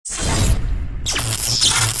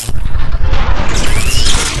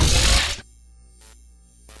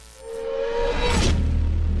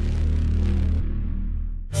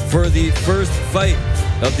for the first fight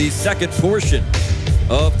of the second portion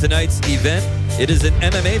of tonight's event. It is an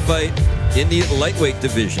MMA fight in the lightweight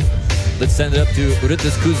division. Let's send it up to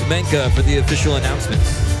Rytis Kuzmenka for the official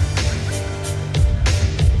announcements.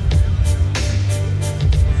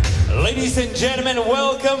 Ladies and gentlemen,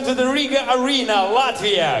 welcome to the Riga Arena,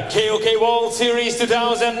 Latvia, KOK World Series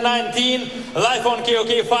 2019, live on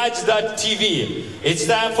KOK'fights.tv. It's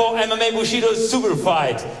time for MMA Bushido Super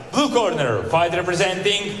Fight. Blue corner, fight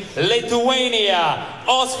representing Lithuania,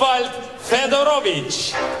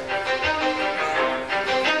 O.FEDOROVIC.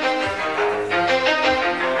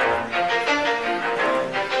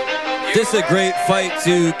 This is a great fight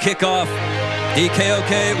to kick off the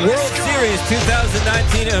KOK World Series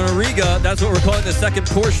 2019 in Riga. That's what we're calling the second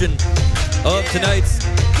portion of tonight's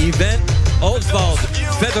event.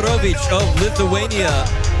 O.FEDOROVIC of Lithuania.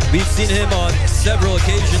 We've seen him on several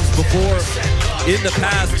occasions before in the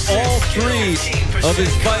past. All three of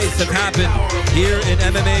his fights have happened here in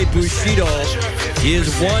MMA Bushido. He is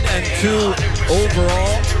 1-2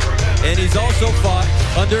 overall. And he's also fought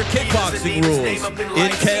under kickboxing rules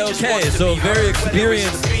in KOK. So a very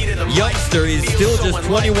experienced youngster. He's still just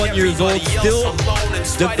 21 years old, still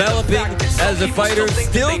developing as a fighter,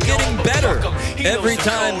 still getting better every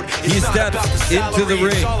time he steps into the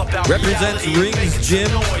ring. Represents Rings Gym.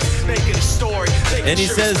 And he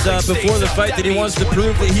says before the fight that he wants to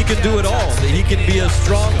prove that he can do it all, that he can be a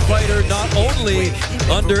strong fighter not only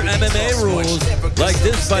under MMA rules like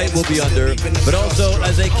this fight will be under, but also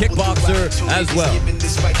as a kickboxer as well.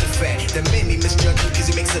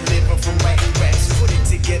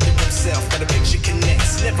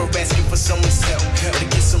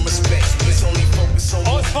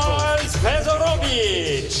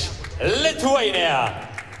 O.FEDOROVIC, Lithuania.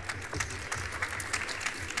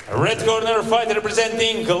 Red corner fight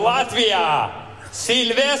representing Latvia,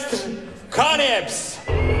 S.KANEPS.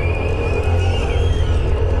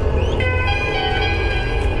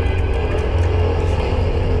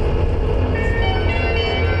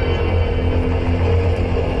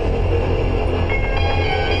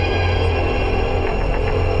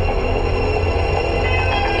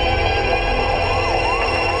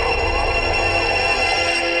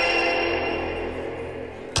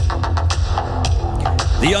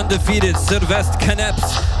 The undefeated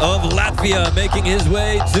S.KANEPS of Latvia making his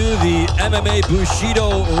way to the MMA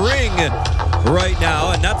Bushido ring right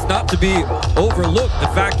now. And that's not to be overlooked. The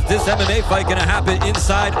fact that this MMA fight going to happen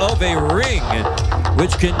inside of a ring,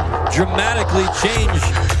 which can dramatically change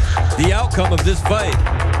the outcome of this fight.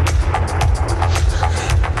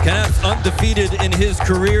 KANEPS undefeated in his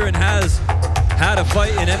career and has had a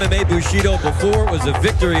fight in MMA Bushido before. It was a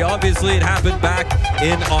victory. Obviously, it happened back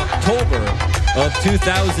in October of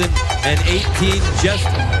 2018, just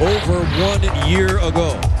over 1 year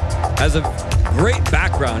ago. Has a great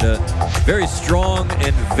background, a very strong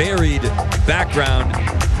and varied background.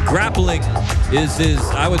 Grappling is his,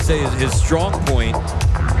 I would say, is his strong point.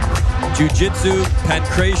 Jiu-jitsu,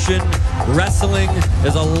 pancration, wrestling.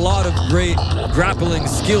 There's a lot of great grappling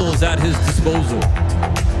skills at his disposal.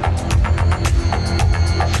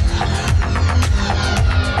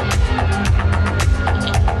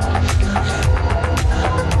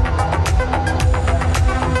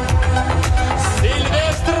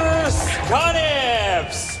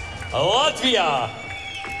 Latvia.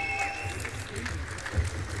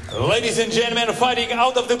 Ladies and gentlemen, fighting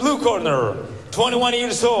out of the blue corner, 21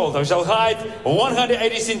 years old, official height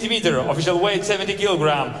 180 centimeters, official weight 70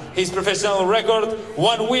 kilograms. His professional record: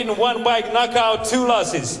 1 win, 1 by knockout, 2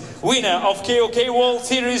 losses. Winner of KOK World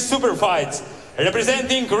Series Super Fights,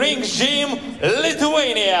 representing Rings Gym,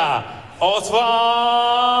 Lithuania,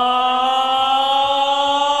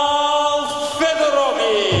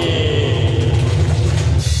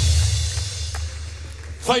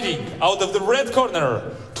 fighting out of the red corner,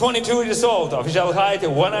 22 years old, official height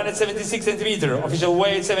 176 centimeters, official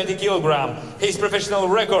weight 70 kilograms. His professional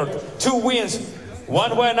record: 2 wins,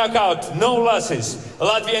 1 by knockout, no losses.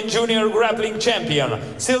 Latvian junior grappling champion,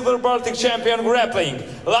 silver Baltic champion grappling,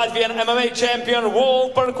 Latvian MMA champion,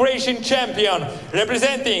 world pancration champion,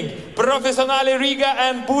 representing Professional Riga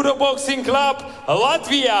and Budo Boxing Club,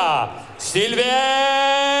 Latvia,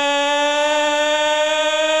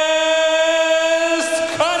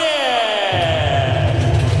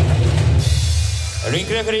 Ring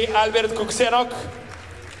referee Albert Kuksenok.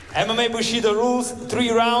 MMA Bushido rules: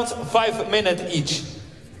 3 rounds, 5 minutes each.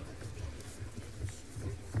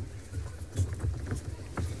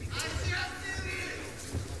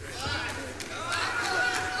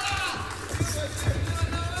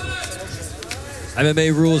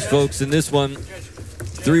 MMA rules, folks, in this one,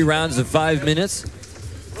 3 rounds of 5 minutes,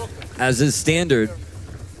 as is standard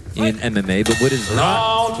in MMA, but what is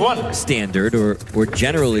not standard or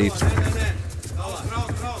generally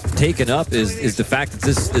taken up is the fact that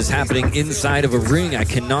this is happening inside of a ring. I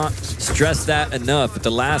cannot stress that enough. At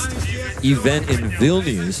the last event in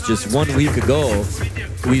Vilnius just 1 week ago,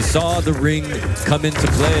 we saw the ring come into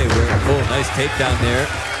play where, oh, nice takedown there.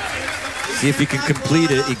 See if he can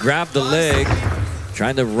complete it. He grabbed the leg,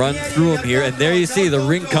 trying to run through him here, and there you see the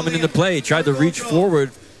ring coming into play. He tried to reach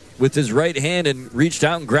forward with his right hand and reached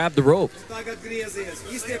out and grabbed the rope.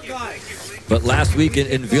 But last week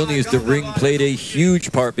in Vilnius, the ring played a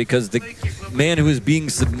huge part because the man who was being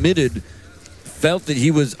submitted felt that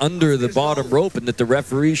he was under the bottom rope and that the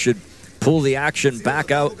referee should pull the action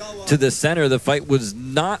back out to the center. The fight was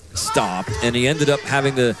not stopped, and he ended up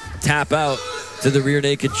having to tap out to the rear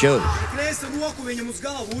naked choke.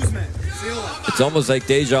 It's almost like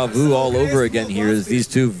deja vu all over again here as these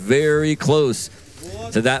two very close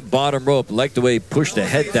to that bottom rope. I like the way he pushed the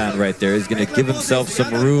head down right there. He's going to give himself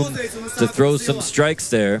some room to throw some strikes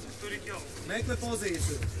there.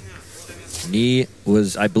 Knee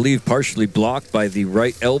was, I believe, partially blocked by the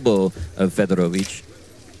right elbow of Fedorovic.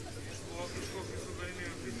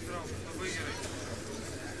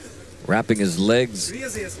 Wrapping his legs.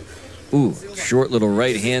 Ooh, short little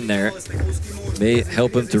right hand there. May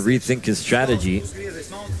help him to rethink his strategy.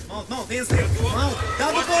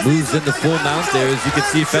 Moves in the full mount there. As you can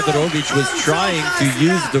see, Fedorovic was trying to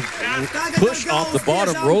use the push off the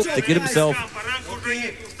bottom rope to get himself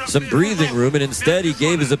some breathing room, and instead he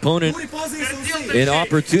gave his opponent an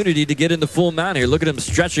opportunity to get in the full mount here. Look at him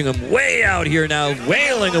stretching him way out here now,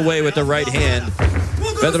 wailing away with the right hand.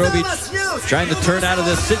 Fedorovic trying to turn out of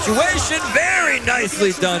this situation. Very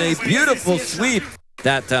nicely done. A beautiful sweep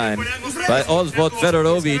that time by Osvald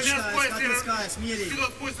Fedorovic.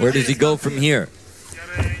 Where does he go from here?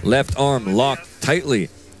 Left arm locked tightly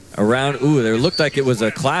around. Ooh, there looked like it was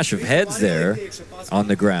a clash of heads there on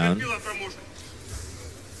the ground.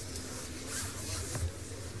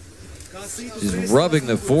 He's rubbing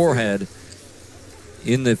the forehead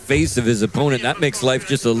in the face of his opponent. That makes life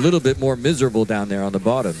just a little bit more miserable down there on the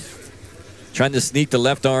bottom. Trying to sneak the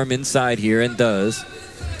left arm inside here, and does.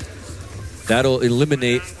 That'll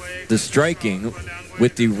eliminate the striking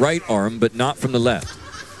with the right arm, but not from the left.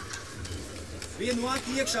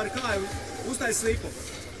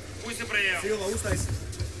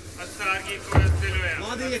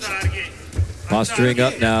 Posturing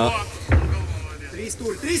up now.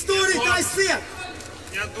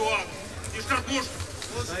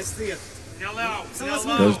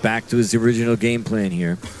 Goes back to his original game plan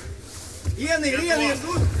here.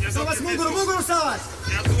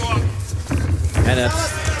 KANEPS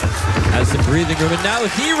has some breathing room, and now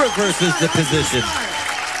he reverses the position.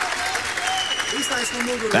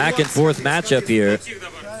 Back and forth matchup here.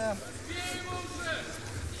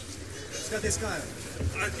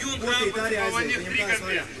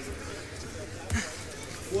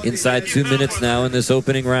 Inside 2 minutes now in this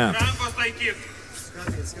opening round.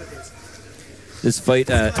 This fight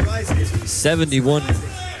at 71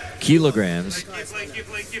 kilograms.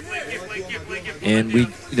 And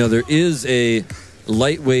there is a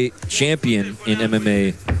lightweight champion in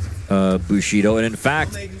MMA Bushido. And in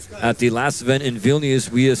fact, at the last event in Vilnius,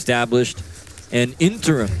 we established an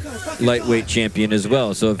interim lightweight champion as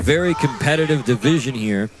well. So a very competitive division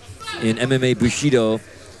here in MMA Bushido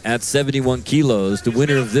at 71 kilos. The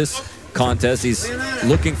winner of this contest, he's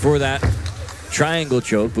looking for that triangle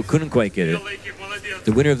choke, but couldn't quite get it.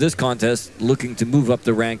 The winner of this contest looking to move up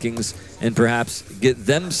the rankings and perhaps get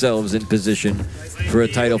themselves in position for a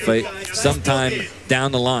title fight sometime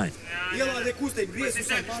down the line.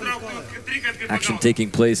 Action taking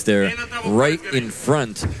place there right in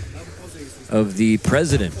front of the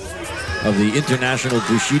president of the International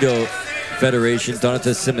Bushido Federation,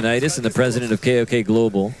 Donatas Simonitis, and the president of KOK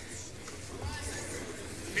Global.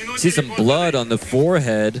 See some blood on the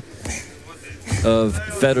forehead of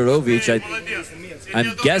Fedorovic.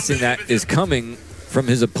 I'm guessing that is coming from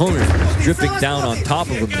his opponent, dripping down on top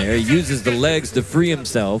of him there. He uses the legs to free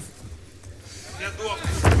himself.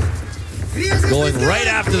 Going right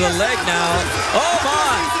after the leg now. Oh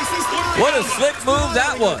my! What a slick move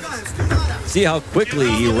that was. See how quickly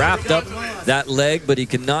he wrapped up that leg, but he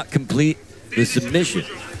cannot complete the submission.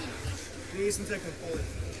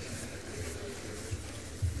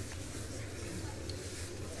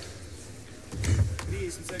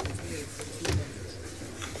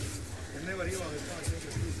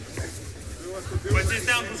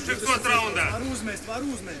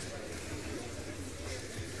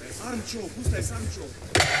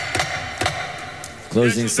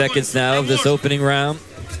 Closing seconds now of this opening round.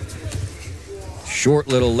 Short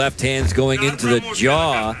little left hands going into the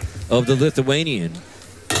jaw of the Lithuanian.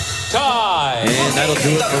 Time. And that'll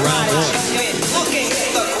do it for round one.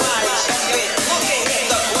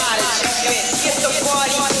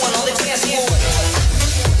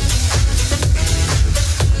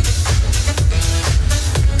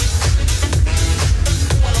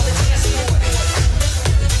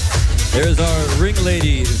 There's our ring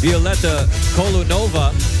lady, Violeta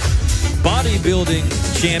Kolunova, bodybuilding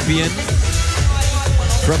champion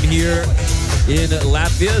from here in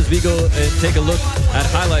Latvia, as we go and take a look at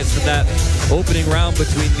highlights from that opening round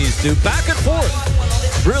between these two. Back and forth,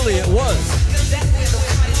 really it was.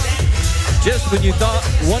 Just when you thought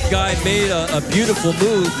one guy made a beautiful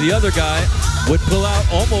move, the other guy would pull out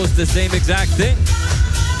almost the same exact thing.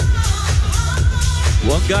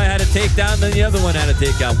 One guy had a takedown, then the other one had a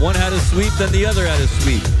takedown. One had a sweep, then the other had a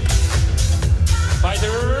sweep.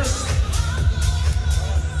 Fighters.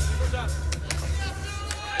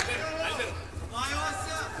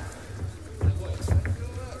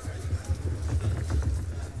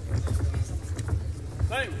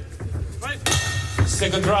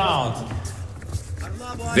 Second round.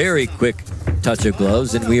 Very quick touch of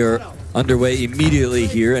gloves, and we are underway immediately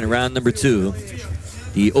here in round number two.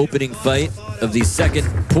 The opening fight of the second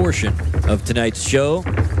portion of tonight's show,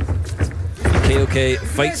 the KOK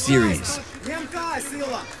Fight Series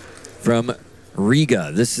from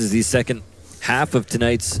Riga. This is the second half of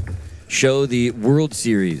tonight's show, the World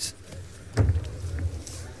Series.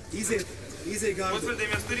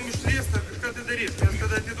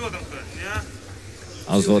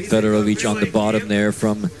 O.FEDOROVIC on the bottom there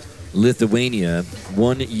from Lithuania,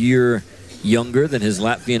 1 year younger than his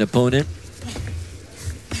Latvian opponent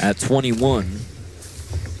at 21.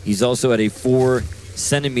 He's also at a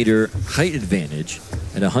 4-centimeter height advantage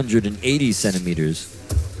at 180 centimeters.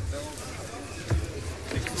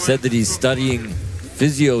 Said that he's studying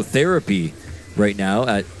physiotherapy right now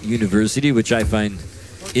at university, which I find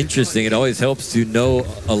interesting. It always helps to know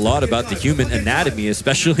a lot about the human anatomy,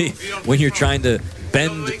 especially when you're trying to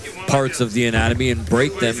bend parts of the anatomy and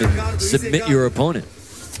break them and submit your opponent.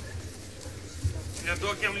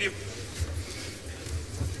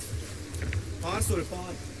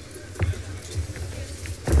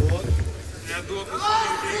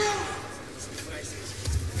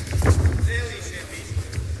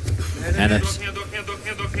 KANEPS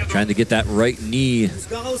trying to get that right knee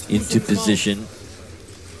into position.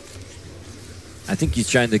 I think he's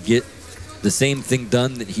trying to get the same thing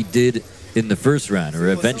done that he did in the first round, or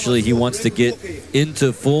eventually he wants to get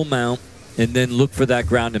into full mount and then look for that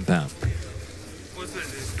ground and pound.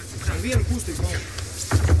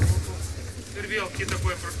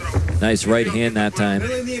 Nice right hand that time.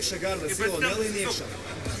 He's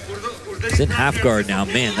in half guard now.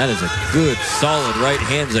 Man, that is a good, solid right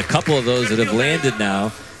hand. There's a couple of those that have landed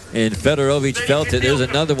now, and Fedorovic felt it. There's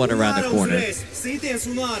another one around the corner.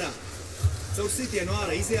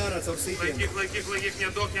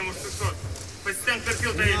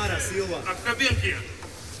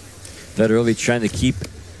 Fedorovic trying to keep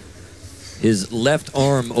his left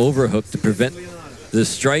arm overhooked to prevent the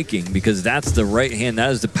striking, because that's the right hand,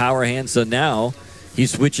 that is the power hand. So now he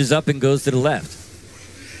switches up and goes to the left.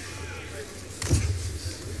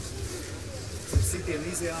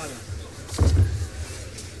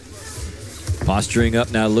 Posturing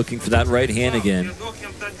up now, looking for that right hand again.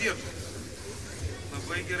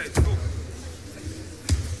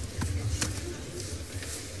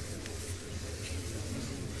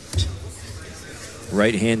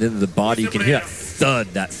 Right hand into the body. You can hear that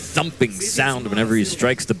thud, that thumping sound whenever he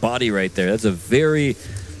strikes the body right there. That's a very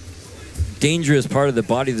dangerous part of the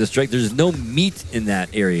body to strike. There's no meat in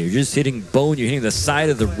that area. You're just hitting bone. You're hitting the side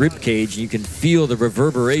of the rib cage, and you can feel the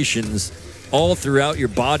reverberations all throughout your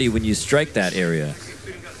body when you strike that area.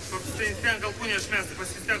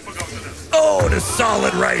 Oh, the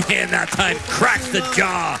solid right hand that time cracks the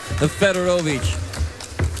jaw of Fedorovic.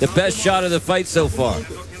 The best shot of the fight so far.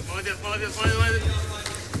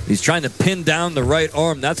 He's trying to pin down the right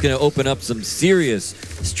arm. That's going to open up some serious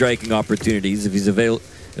striking opportunities if he's if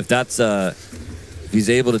he's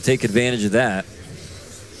able to take advantage of that.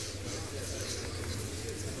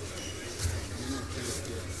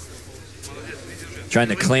 Trying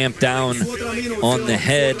to clamp down on the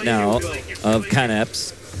head now of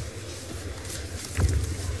KANEPS.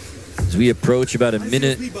 As we approach about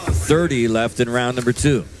 1:30 left in round number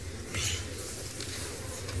two.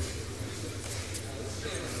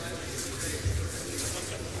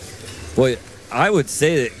 Boy, I would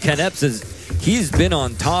say that KANEPS he's been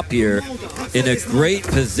on top here in a great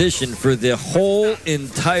position for the whole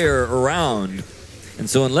entire round. And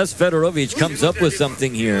so unless Fedorovic comes up with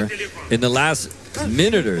something here in the last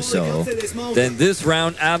minute or so, then this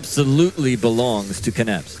round absolutely belongs to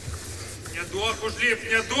KANEPS.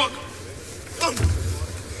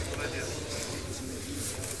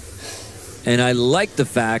 And I like the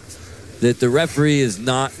fact that the referee is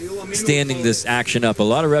not standing this action up. A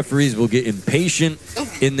lot of referees will get impatient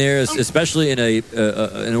in there, especially in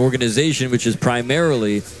an organization which is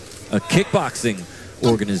primarily a kickboxing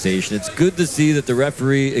organization. It's good to see that the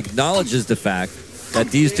referee acknowledges the fact that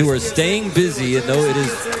these two are staying busy, and though it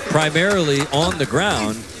is primarily on the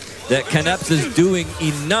ground, that KANEPS is doing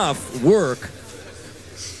enough work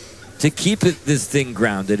to keep this thing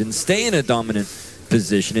grounded and stay in a dominant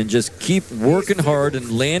position and just keep working hard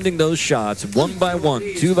and landing those shots one by one,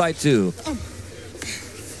 two by two.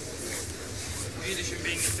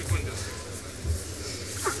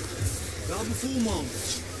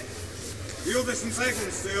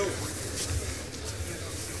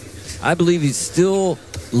 I believe he's still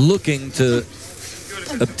looking to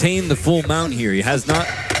obtain the full mount here. He has not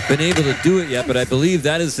been able to do it yet, but I believe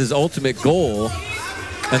that is his ultimate goal,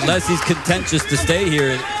 unless he's contentious to stay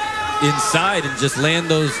here inside and just land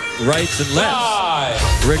those rights and lefts.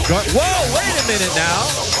 Whoa, wait a minute now.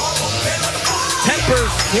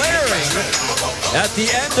 Tempers flaring at the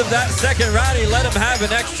end of that second round. He let him have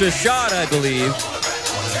an extra shot, I believe.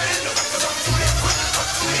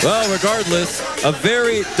 Well, regardless, a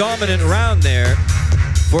very dominant round there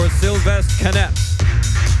for Sylvestre KANEPS.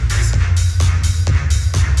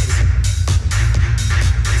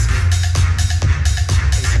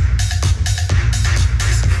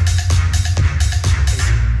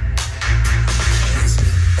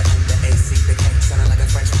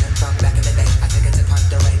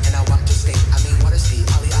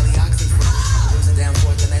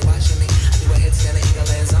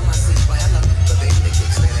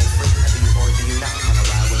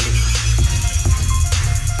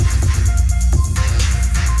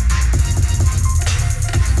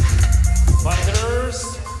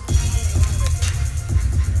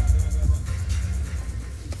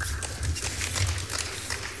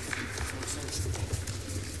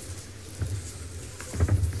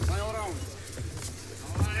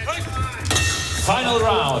 Final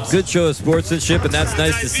round. Good show of sportsmanship, and that's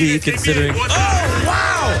nice to see, considering, oh,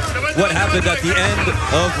 wow, what happened at the end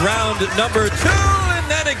of round number 2.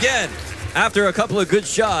 And then again, after a couple of good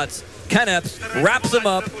shots, KANEPS wraps him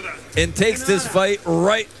up and takes this fight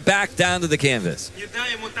right back down to the canvas.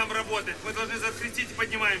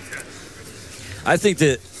 I think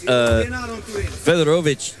that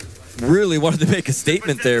Fedorovic really wanted to make a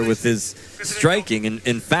statement there with his striking, and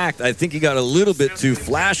in fact, I think he got a little bit too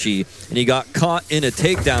flashy, and he got caught in a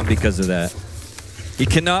takedown because of that. He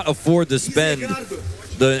cannot afford to spend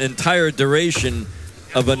the entire duration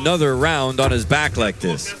of another round on his back like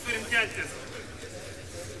this.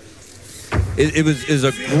 It was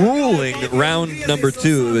a grueling round number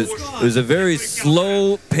 2. It was a very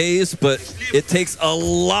slow pace, but it takes a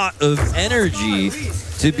lot of energy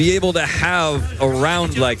to be able to have a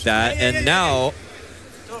round like that. And now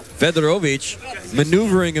Fedorovic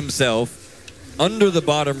maneuvering himself under the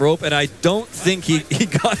bottom rope, and I don't think he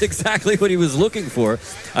got exactly what he was looking for.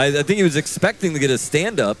 I think he was expecting to get a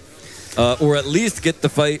stand-up or at least get the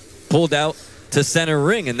fight pulled out to center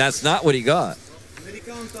ring, and that's not what he got.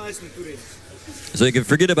 So you can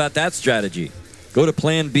forget about that strategy. Go to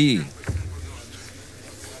plan B.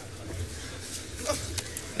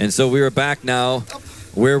 And so we are back now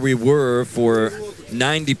where we were for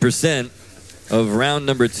 90% of round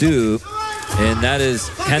number 2, and that is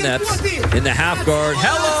KANEPS in the half guard.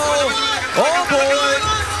 Hello! Oh boy!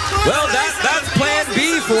 Well, that's plan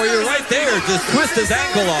B for you right there. Just twist his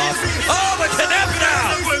ankle off. Oh, but KANEPS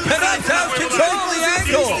now! KANEPS has control of the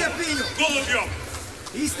ankle!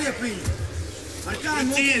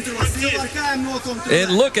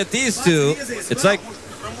 And look at these two. It's like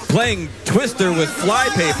playing Twister with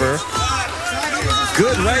flypaper.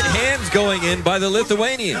 Good right hands going in by the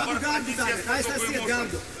Lithuanian.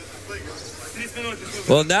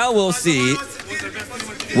 Well, now we'll see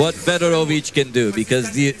what Fedorovic can do, because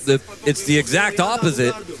it's the exact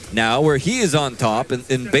opposite now, where he is on top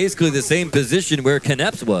in basically the same position where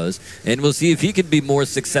KANEPS was, and we'll see if he can be more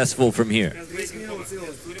successful from here.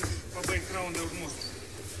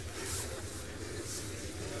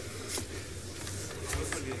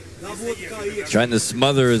 Trying to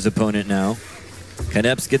smother his opponent now.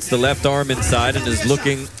 KANEPS gets the left arm inside and is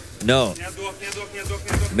looking, no.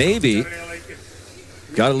 Maybe.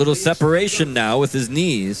 Got a little separation now with his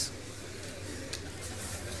knees.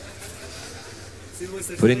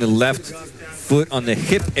 Putting the left foot on the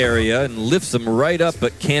hip area and lifts him right up,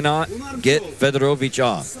 but cannot get Fedorovic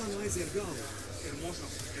off.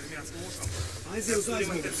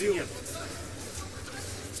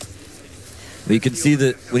 But you can see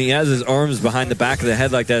that when he has his arms behind the back of the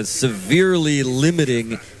head like that, it's severely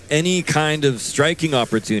limiting any kind of striking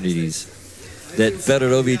opportunities that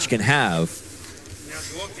Fedorovic can have.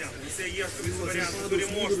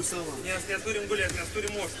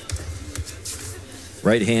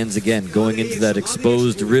 Right hands again going into that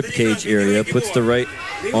exposed rib cage area, puts the right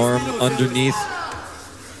arm underneath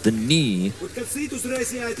the knee,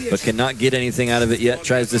 but cannot get anything out of it yet.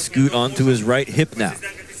 Tries to scoot onto his right hip now.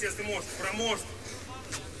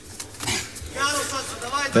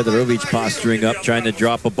 Fedorovic posturing up, trying to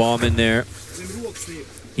drop a bomb in there.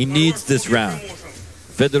 He needs this round.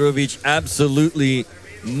 Fedorovic absolutely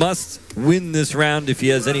must win this round if he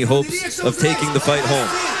has any hopes of taking the fight home.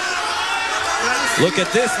 Look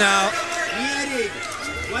at this now.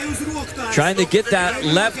 Trying to get that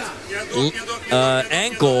left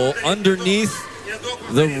ankle underneath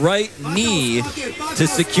the right knee to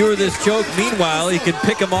secure this choke. Meanwhile, he can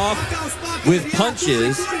pick him off with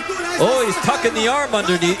punches. Oh, he's tucking the arm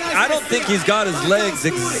underneath. I don't think he's got his legs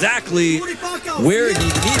exactly where he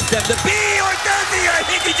needs them to be, or does he? I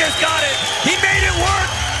think he just got it. He made it work.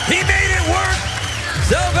 He made it work.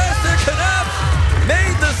 Sylvester KANEPS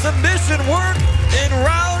made the submission work in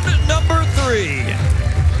round number 3.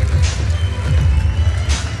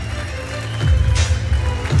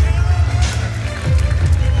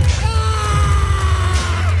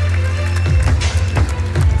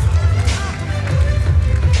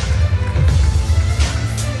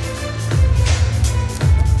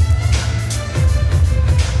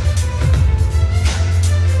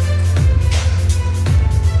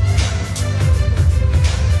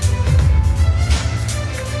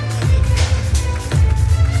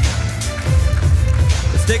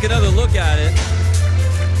 Take another look at it.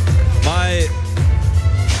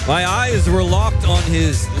 My eyes were locked on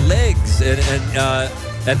his legs, and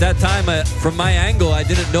at that time, from my angle, I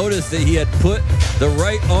didn't notice that he had put the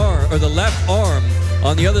right arm or the left arm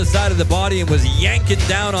on the other side of the body and was yanking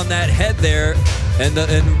down on that head there. And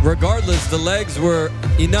regardless, the legs were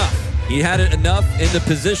enough. He had it enough in the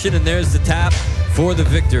position, and there's the tap for the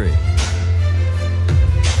victory.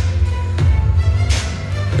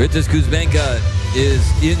 Rytis Kuzmenka is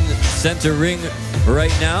in center ring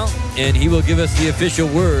right now, and he will give us the official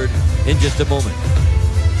word in just a moment.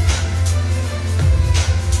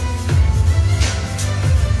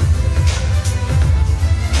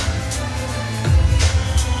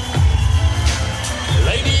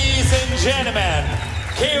 Ladies and gentlemen,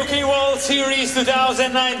 KOK World Series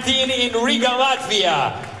 2019 in Riga,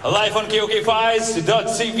 Latvia, live on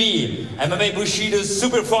KOK'81.TV, MMA Bushido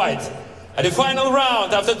Super Fight. At the final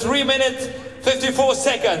round, after 3 minutes 54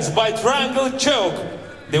 seconds by triangle choke,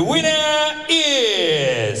 the winner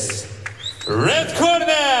is red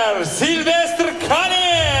corner, Sylvester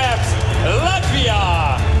KANEPS,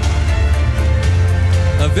 Latvia.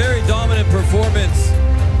 A very dominant performance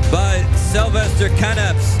by Sylvester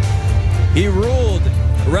KANEPS. He ruled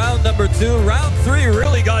round number 2. Round 3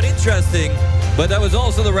 really got interesting, but that was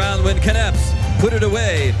also the round when KANEPS put it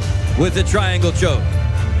away with the triangle choke.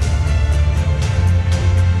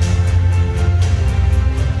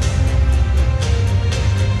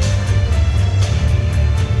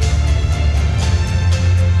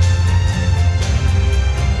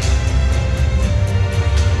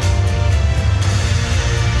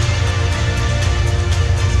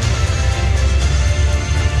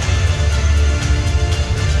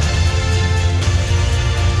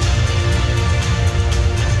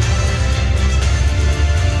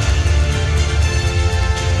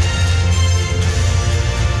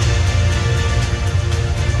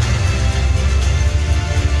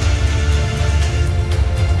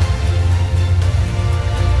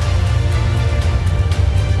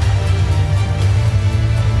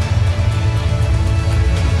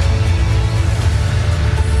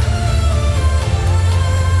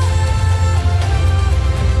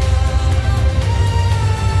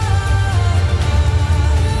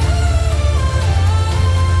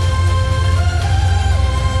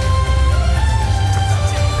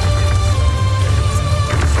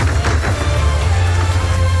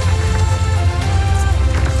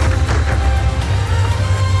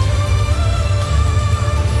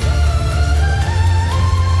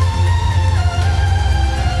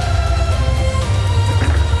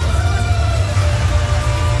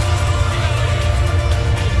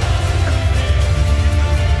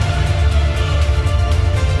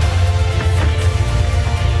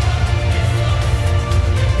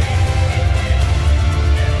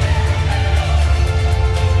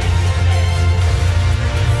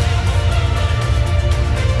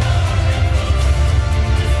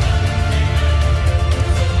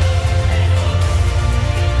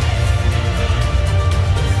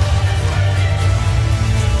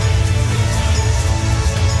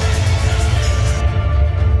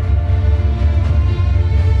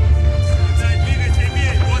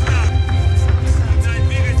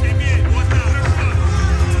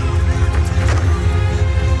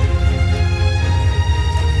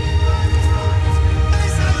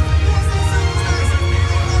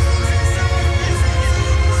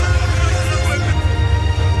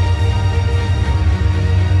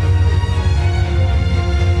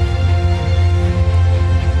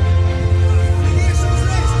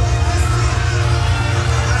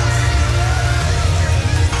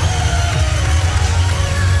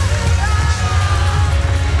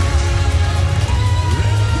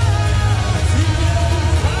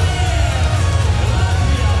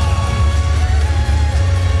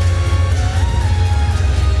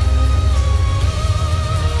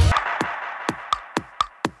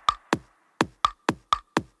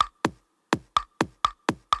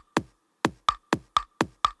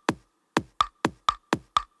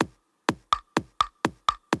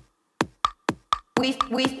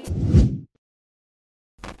 we